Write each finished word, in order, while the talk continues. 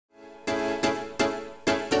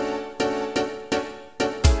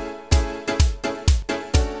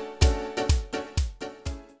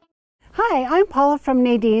Hi, I'm Paula from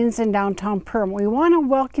Nadine's in downtown Perham. We want to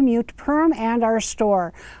welcome you to Perham and our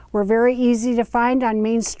store. We're very easy to find on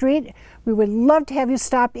Main Street. We would love to have you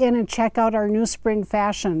stop in and check out our new spring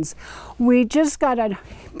fashions. We just got a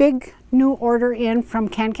big new order in from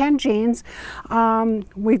Kancan Jeans.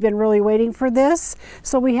 We've been really waiting for this,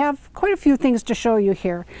 so we have quite a few things to show you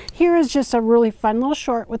here. Here is just a really fun little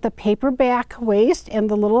short with a paper back waist and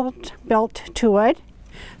the little belt to it,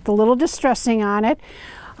 the little distressing on it.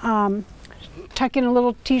 Tuck in a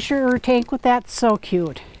little t-shirt or tank with that, so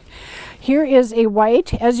cute. Here is a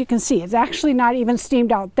white, as you can see, it's actually not even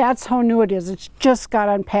steamed out. That's how new it is. It's just got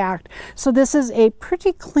unpacked. So this is a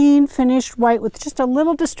pretty clean finished white with just a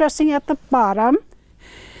little distressing at the bottom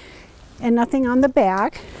and nothing on the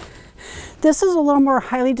back. This is a little more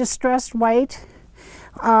highly distressed white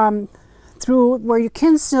through where you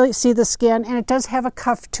can see the skin, and it does have a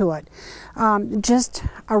cuff to it. Just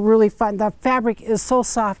a really fun, the fabric is so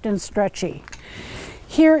soft and stretchy.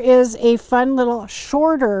 Here is a fun little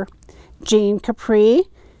shorter jean capri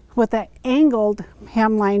with an angled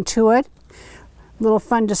hemline to it. Little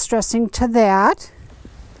fun distressing to that.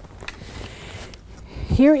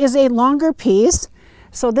 Here is a longer piece.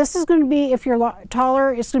 So this is going to be, if you're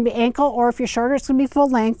taller, it's going to be ankle, or if you're shorter, it's going to be full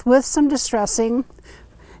length with some distressing.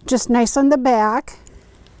 Just nice on the back.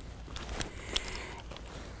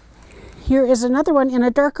 Here is another one in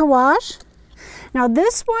a darker wash. Now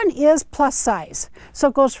this one is plus size, so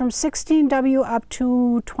it goes from 16W up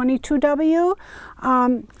to 22W.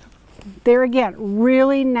 There again,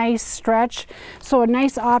 really nice stretch, so a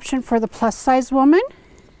nice option for the plus size woman.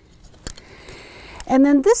 And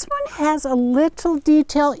then this one has a little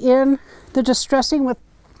detail in the distressing with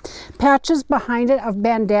patches behind it of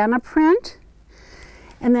bandana print,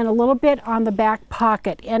 and then a little bit on the back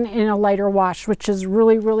pocket and in a lighter wash, which is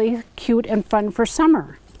really, really cute and fun for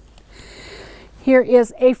summer. Here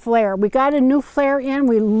is a flare. We got a new flare in.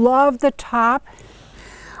 We love the top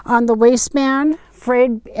on the waistband,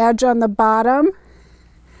 frayed edge on the bottom.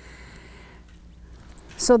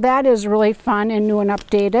 So that is really fun and new and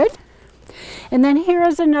updated. And then here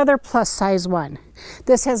is another plus size one.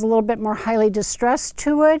 This has a little bit more highly distressed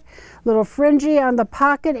to it, a little fringy on the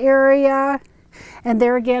pocket area. And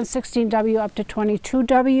there again, 16W up to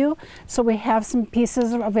 22W. So we have some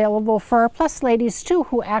pieces available for our plus ladies too,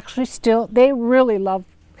 who actually they really love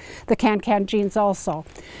the Kancan jeans also.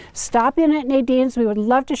 Stop in at Nadine's. We would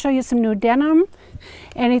love to show you some new denim,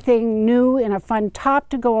 anything new in a fun top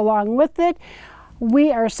to go along with it. We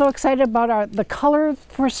are so excited about the color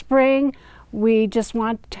for spring. We just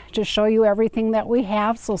want to show you everything that we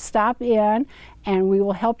have. So stop in and we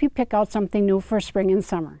will help you pick out something new for spring and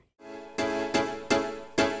summer.